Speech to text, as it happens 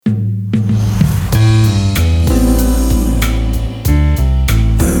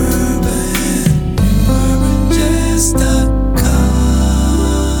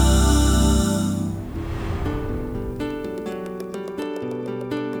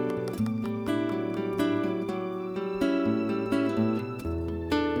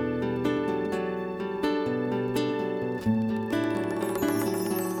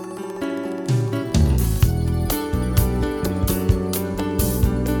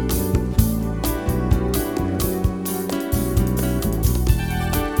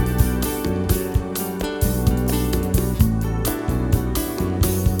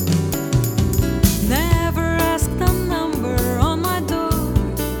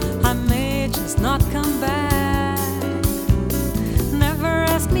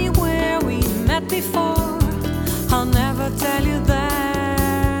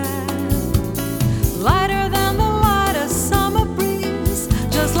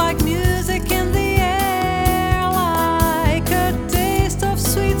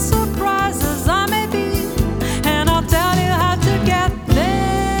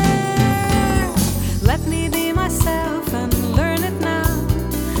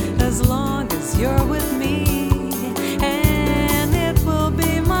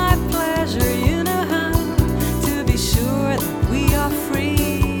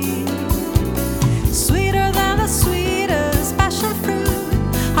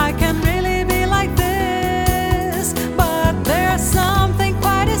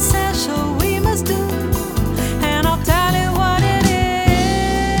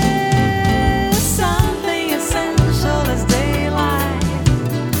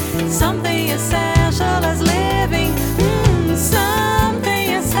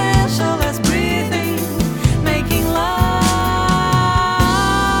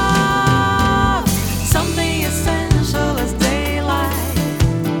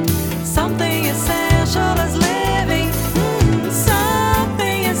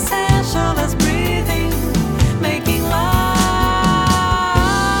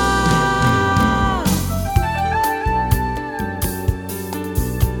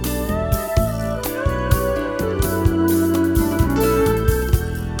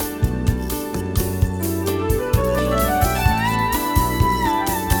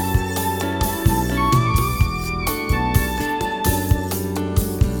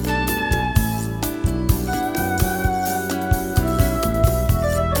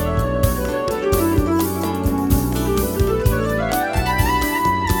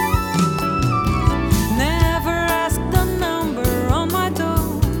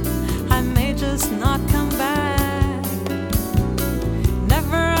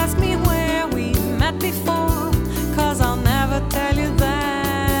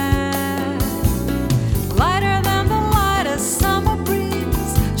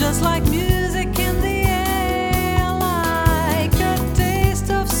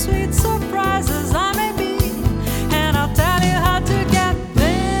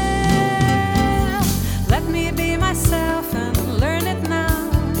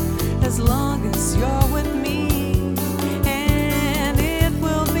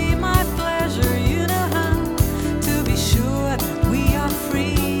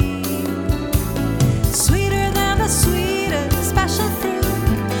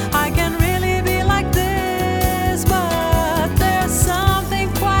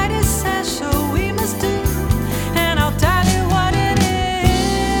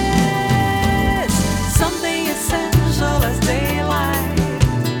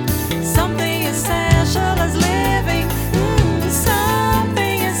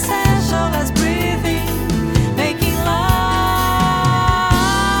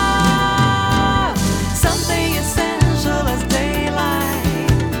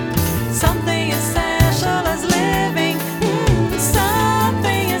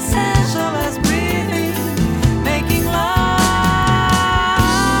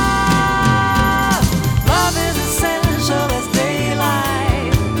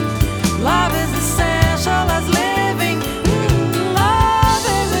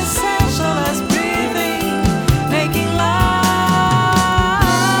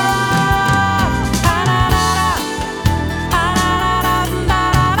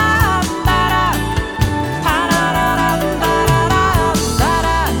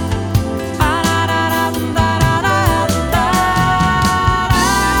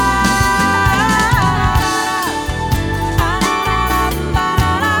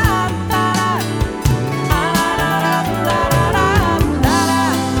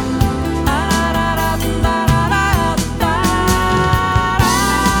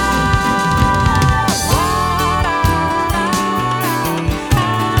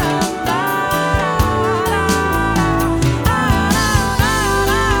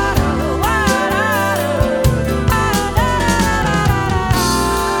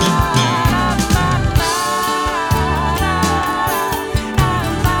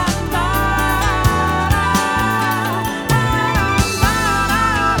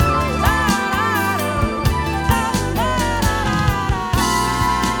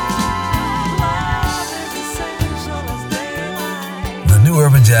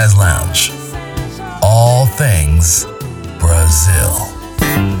Jazz Lounge. All things Brazil.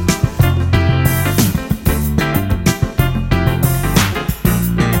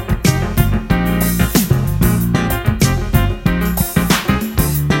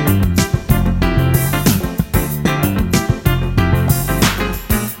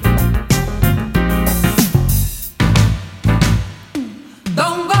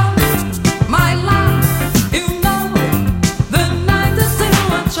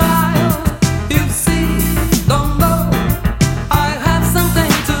 Child, you see, don't go. I have some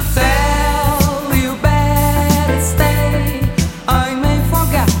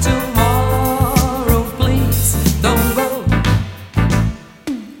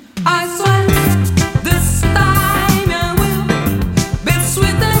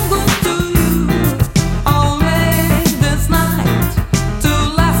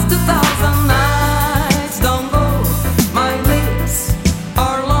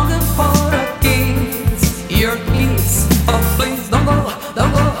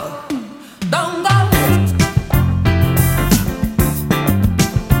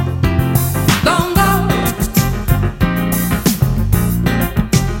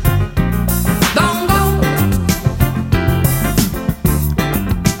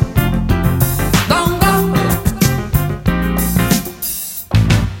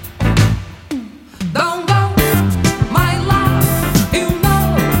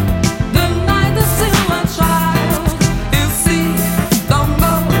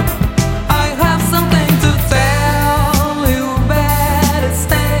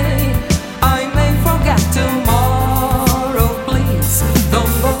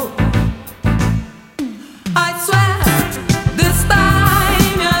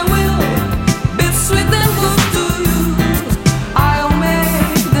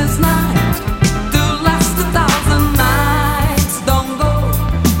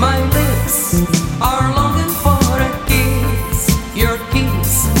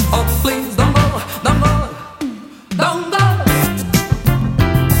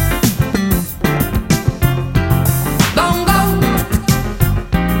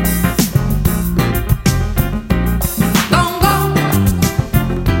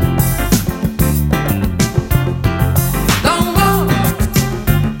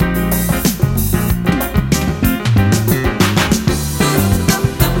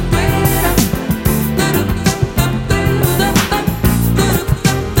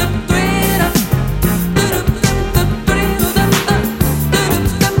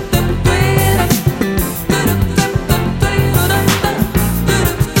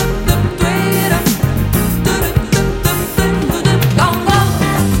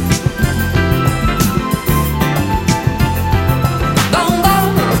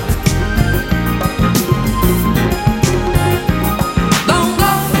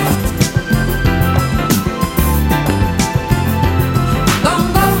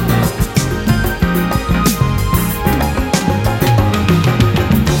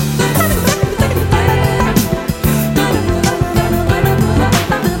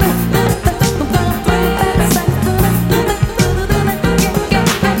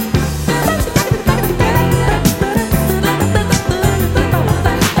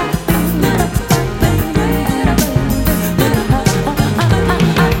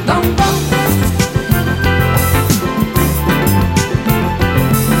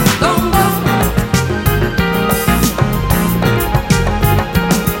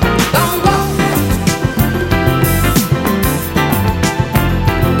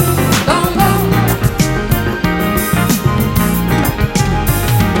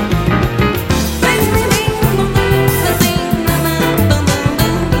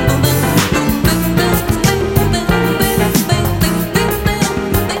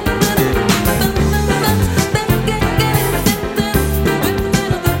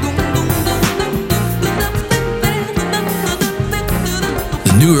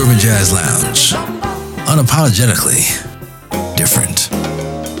Jazz Lounge. Unapologetically different.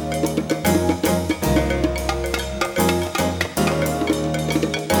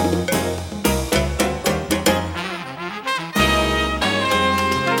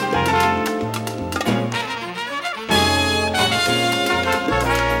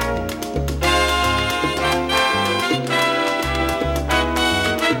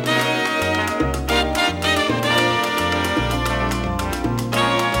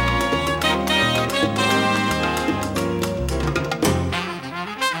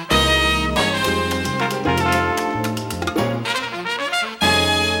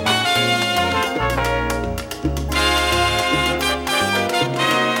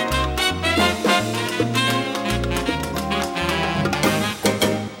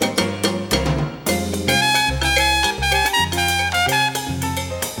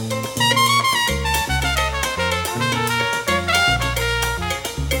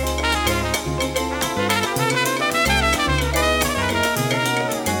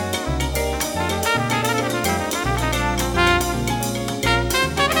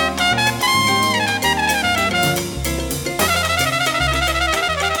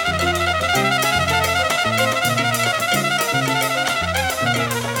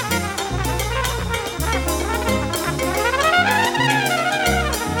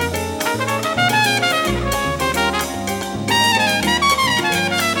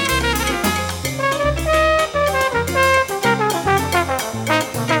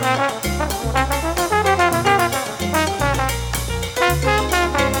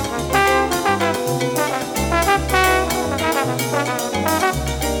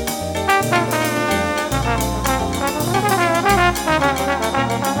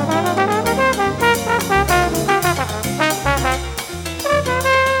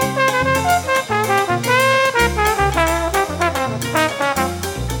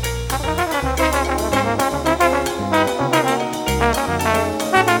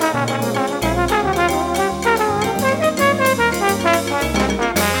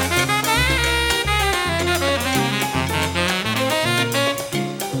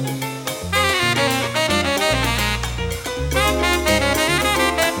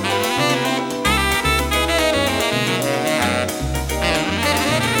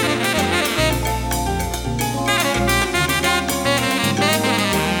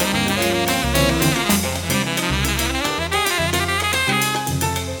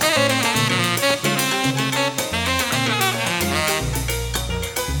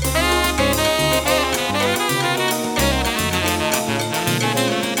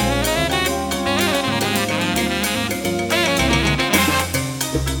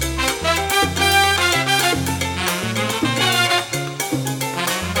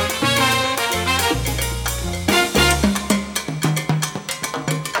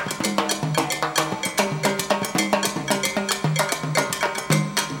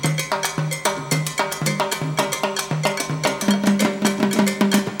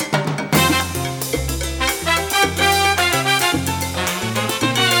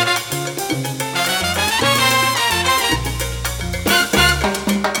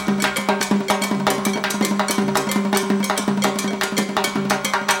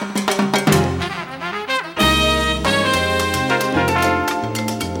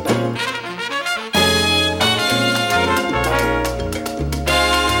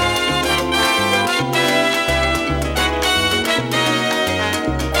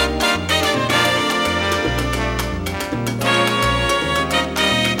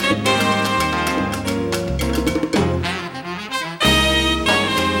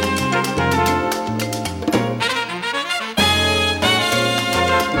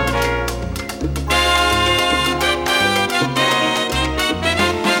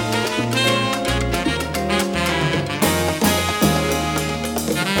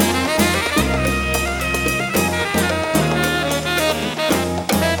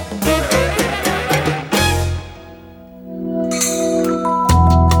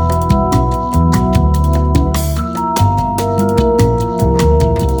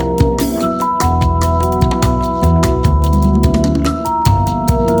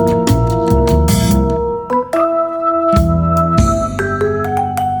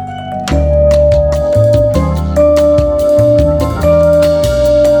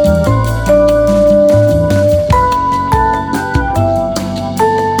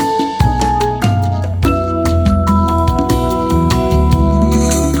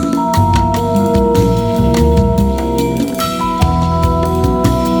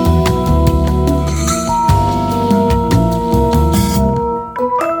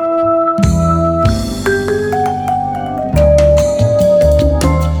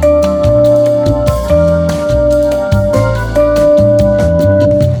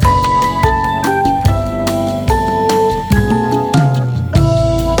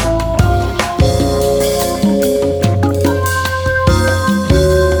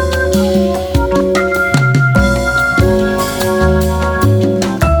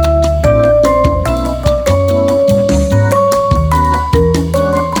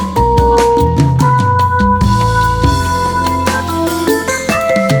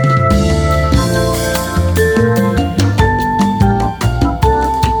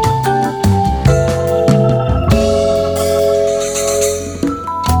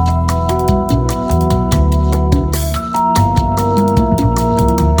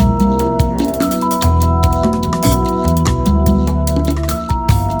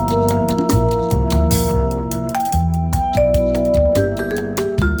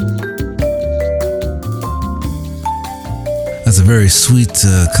 very sweet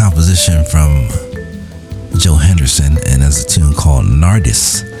composition from Joe Henderson, and that's a tune called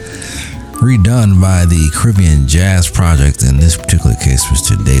Nardis, redone by the Caribbean Jazz Project. In this particular case,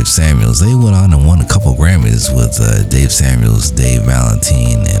 Mr. Dave Samuels. They went on and won a couple Grammys with Dave Samuels, Dave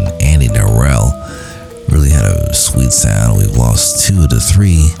Valentine, and Andy Narell. Really had a sweet sound. We've lost 2 of the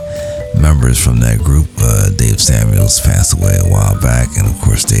 3 members from that group. Dave Samuels passed away a while back, and of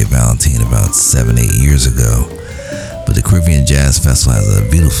course Dave Valentine about 7-8 years ago. But the Caribbean Jazz Festival has a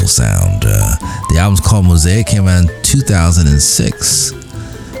beautiful sound. The album's called Mosaic, came out in 2006.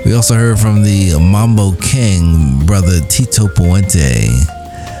 We also heard from the Mambo King, brother Tito Puente,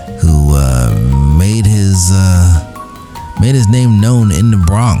 who made his name known in the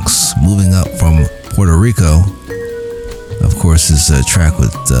Bronx, moving up from Puerto Rico. Of course, his track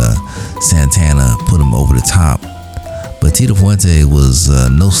with Santana put him over the top. But Tito Puente was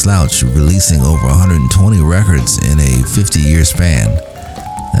no slouch, releasing over 120 records in a 50-year span.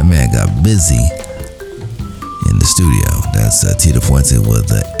 That man got busy in the studio. That's Tito Puente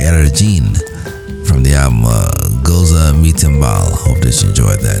with Ergin from the album Goza Mi Timbal. Hope that you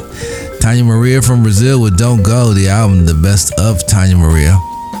enjoyed that. Tania Maria from Brazil with Don't Go, the album The Best of Tania Maria.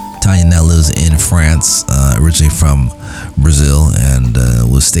 Tania now lives in France, originally from Brazil, and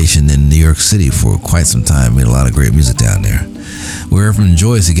was stationed in New York City for quite some time. Made a lot of great music down there. We heard from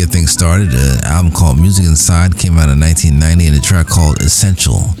Joyce to get things started. An album called Music Inside came out in 1990, and a track called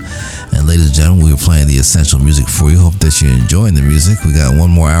Essential. And ladies and gentlemen, we were playing the Essential music for you. Hope that you're enjoying the music. We got one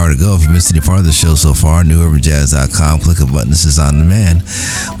more hour to go. If you missed any part of the show so far, newurbanjazz.com. Click a button. This is on demand.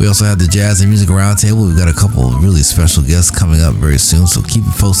 We also have the Jazz and Music Roundtable. We've got a couple of really special guests coming up very soon, so keep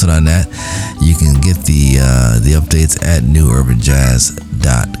you posted on that. You can get the updates at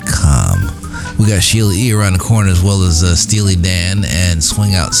newurbanjazz.com. We got Sheila E. around the corner, as well as Steely Dan and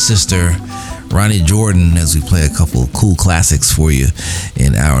Swing Out Sister Ronnie Jordan, as we play a couple of cool classics for you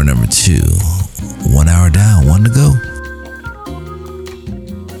in hour number 2. 1 hour down, 1 to go.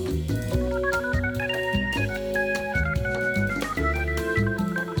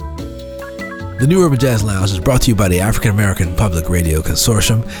 The New Urban Jazz Lounge is brought to you by the African American Public Radio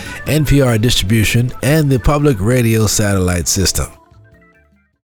Consortium, NPR Distribution, and the Public Radio Satellite System.